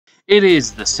It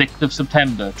is the 6th of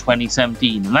September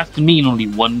 2017, and that can mean only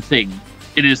one thing.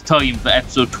 It is time for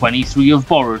episode 23 of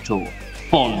Boruto.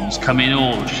 Bombs come in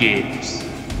all shapes.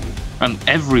 And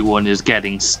everyone is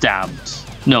getting stabbed.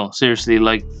 No, seriously,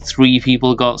 like 3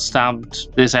 people got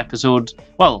stabbed this episode.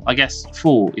 Well, I guess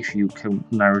 4 if you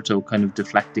count Naruto kind of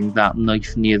deflecting that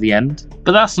knife near the end.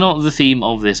 But that's not the theme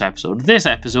of this episode. This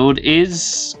episode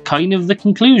is kind of the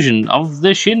conclusion of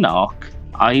the Shin Arc.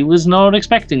 I was not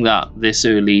expecting that this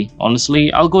early,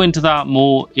 honestly. I'll go into that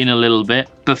more in a little bit.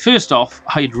 But first off,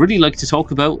 I'd really like to talk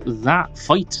about that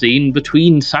fight scene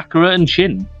between Sakura and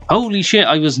Shin. Holy shit,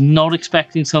 I was not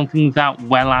expecting something that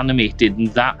well animated and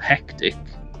that hectic.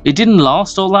 It didn't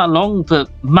last all that long, but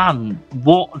man,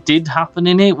 what did happen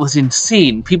in it was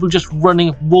insane. People just running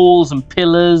up walls and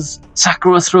pillars,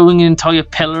 Sakura throwing an entire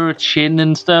pillar at Shin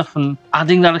and stuff, and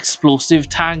adding that explosive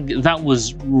tag. That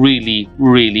was really,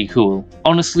 really cool.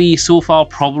 Honestly, so far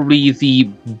probably the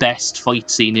best fight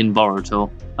scene in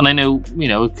Boruto. And I know,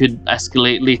 it could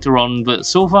escalate later on, but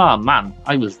so far, man,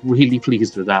 I was really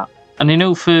pleased with that. And I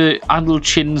know for adult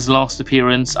Shin's last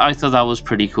appearance, I thought that was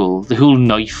pretty cool. The whole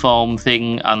knife arm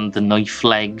thing and the knife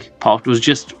leg part was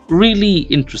just really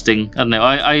interesting. I don't know,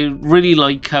 I really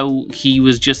like how he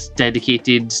was just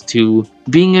dedicated to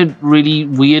being a really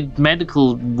weird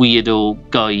medical weirdo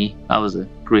guy. That was a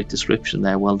great description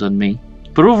there, well done me.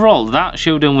 But overall, that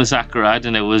showdown with Sakura, I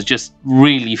don't know, was just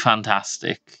really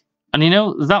fantastic. And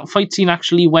that fight scene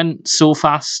actually went so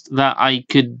fast that I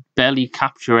could barely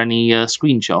capture any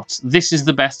screenshots. This is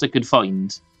the best I could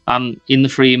find. And in the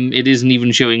frame, it isn't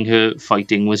even showing her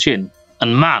fighting with Shin.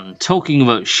 And man, talking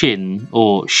about Shin,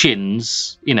 or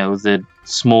Shins, the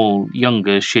small,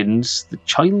 younger Shins, the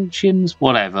child Shins,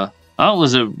 whatever. That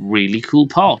was a really cool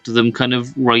part of them kind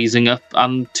of rising up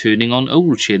and turning on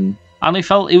old Shin. And I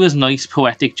felt it was nice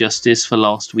poetic justice for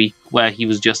last week, where he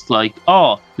was just like,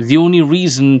 oh, the only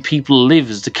reason people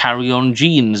live is to carry on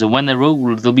genes, and when they're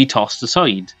old, they'll be tossed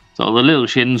aside. So the little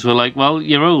Shins were like, well,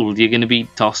 you're old, you're going to be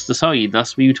tossed aside,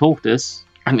 that's what you taught us.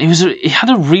 And it had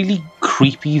a really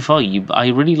creepy vibe. I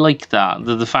really liked that,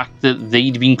 the fact that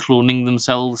they'd been cloning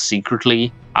themselves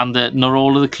secretly, and that not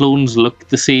all of the clones looked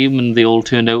the same, and they all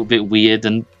turned out a bit weird,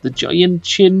 and the giant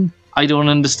Shin, I don't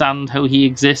understand how he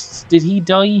exists. Did he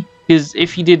die? Because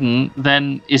if he didn't,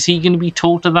 then is he going to be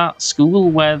taught at that school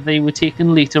where they were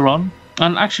taken later on?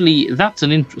 And actually, that's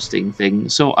an interesting thing.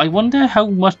 So I wonder how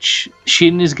much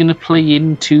Shin is going to play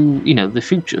into, the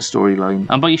future storyline.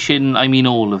 And by Shin, I mean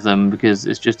all of them, because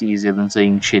it's just easier than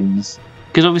saying Shins.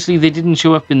 Because obviously they didn't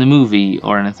show up in the movie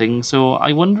or anything, so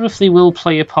I wonder if they will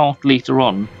play a part later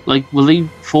on. Like, will they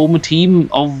form a team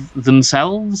of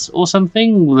themselves or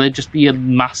something? Will there just be a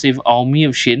massive army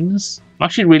of Shins? I'm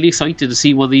actually really excited to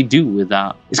see what they do with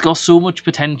that. It's got so much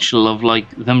potential of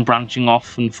them branching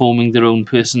off and forming their own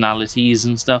personalities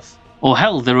and stuff. Or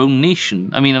hell, their own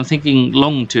nation. I mean, I'm thinking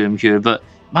long term here, but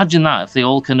imagine that if they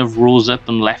all kind of rose up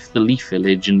and left the Leaf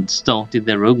Village and started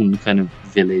their own kind of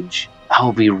village. That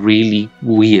would be really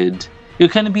weird. It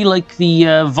would kind of be like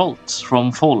the vaults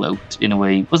from Fallout, in a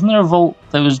way. Wasn't there a vault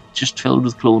that was just filled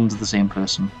with clones of the same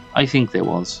person? I think there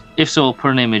was. If so, I'll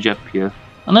put an image up here.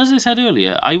 And as I said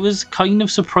earlier, I was kind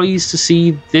of surprised to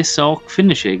see this arc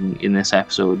finishing in this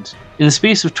episode. In the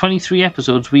space of 23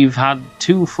 episodes, we've had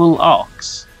 2 full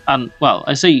arcs. And, well,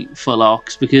 I say full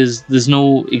arcs because there's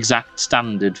no exact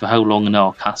standard for how long an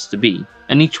arc has to be.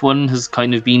 And each one has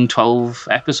kind of been 12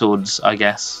 episodes, I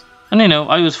guess. And,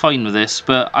 I was fine with this,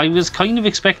 but I was kind of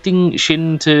expecting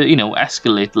Shin to,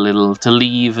 escalate a little, to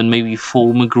leave and maybe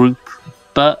form a group.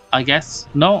 But I guess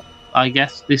not. I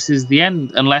guess this is the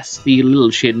end, unless the little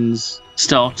Shins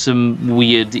start some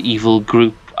weird evil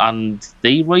group and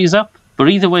they rise up. But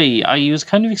either way, I was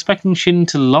kind of expecting Shin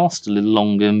to last a little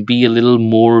longer and be a little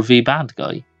more of a bad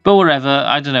guy. But whatever,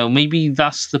 I don't know, maybe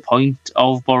that's the point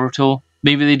of Boruto.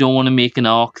 Maybe they don't want to make an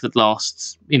arc that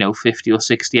lasts, 50 or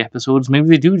 60 episodes. Maybe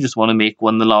they do just want to make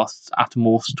one that lasts at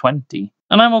most 20.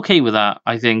 And I'm okay with that,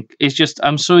 I think. It's just,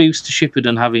 I'm so used to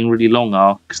Shippuden having really long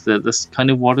arcs that that's kind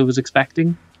of what I was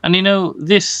expecting. And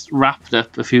this wrapped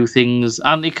up a few things,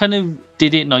 and it kind of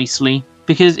did it nicely,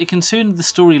 because it concerned the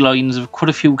storylines of quite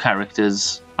a few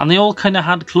characters, and they all kind of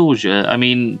had closure. I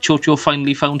mean, Chocho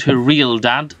finally found her real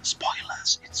dad.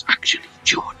 Spoilers, it's actually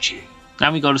Georgie.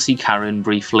 And we got to see Karen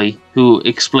briefly, who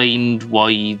explained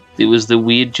why it was the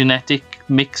weird genetic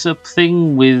mix-up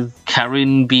thing with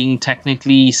Karen being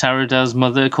technically Sarada's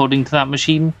mother according to that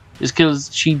machine. It's because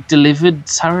she delivered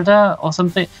Sarada or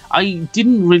something. I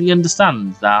didn't really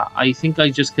understand that. I think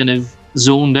I just kind of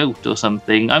zoned out or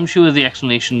something. I'm sure the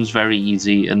explanation's very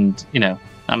easy and,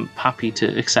 I'm happy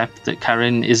to accept that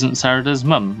Karen isn't Sarada's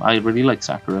mum. I really like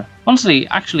Sakura. Honestly,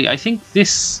 actually, I think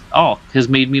this arc has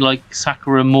made me like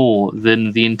Sakura more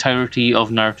than the entirety of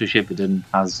Naruto Shippuden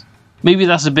has. Maybe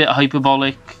that's a bit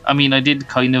hyperbolic. I mean, I did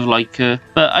kind of like her,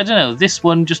 but I don't know, this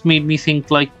one just made me think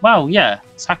like, wow, yeah,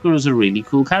 Sakura's a really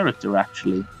cool character,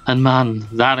 actually. And man,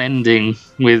 that ending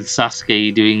with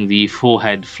Sasuke doing the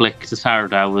forehead flick to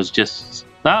Sarada was just...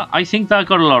 I think that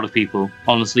got a lot of people,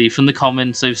 honestly, from the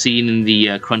comments I've seen in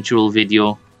the Crunchyroll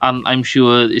video. And I'm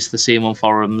sure it's the same on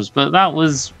forums, but that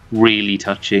was really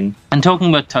touching. And talking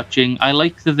about touching, I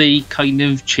like that they kind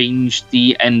of changed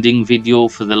the ending video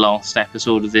for the last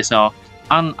episode of this arc.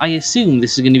 And I assume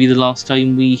this is going to be the last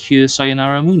time we hear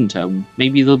Sayonara Moontown.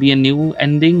 Maybe there'll be a new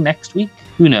ending next week?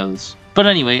 Who knows? But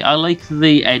anyway, I like that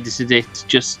they edited it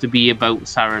just to be about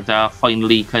Sarada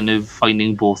finally kind of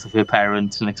finding both of her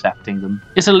parents and accepting them.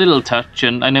 It's a little touch,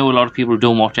 and I know a lot of people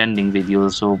don't watch ending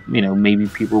videos, so, you know, maybe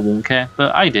people won't care,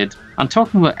 but I did. And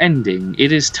talking about ending,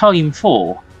 it is time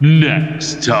for...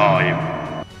 Next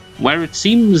Time! Where it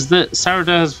seems that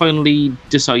Sarada has finally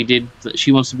decided that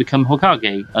she wants to become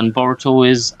Hokage, and Boruto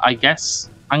is, I guess,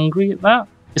 angry at that?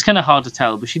 It's kind of hard to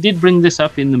tell, but she did bring this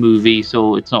up in the movie,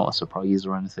 so it's not a surprise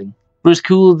or anything. But it's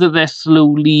cool that they're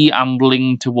slowly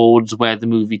ambling towards where the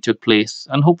movie took place,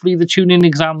 and hopefully the tune-in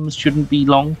exams shouldn't be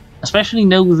long. Especially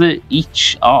now that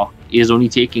each arc is only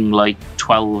taking like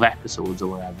 12 episodes or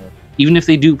whatever. Even if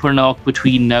they do put an arc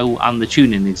between now and the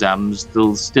tune-in exams,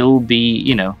 there'll still be,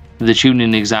 you know, the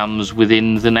tune-in exams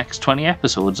within the next 20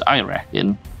 episodes, I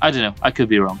reckon. I don't know, I could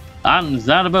be wrong. And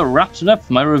that about wraps it up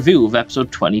for my review of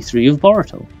episode 23 of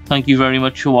Boruto. Thank you very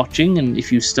much for watching, and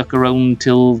if you stuck around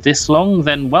till this long,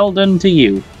 then well done to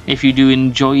you. If you do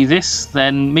enjoy this,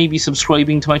 then maybe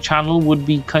subscribing to my channel would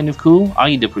be kind of cool.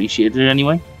 I'd appreciate it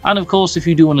anyway. And of course, if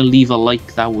you do want to leave a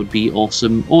like, that would be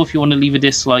awesome. Or if you want to leave a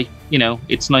dislike, you know,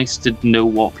 it's nice to know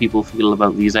what people feel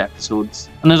about these episodes.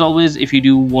 And as always, if you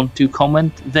do want to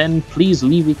comment, then please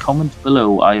leave a comment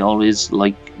below. I always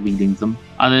like reading them.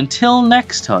 And until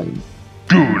next time,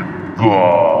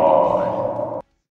 goodbye.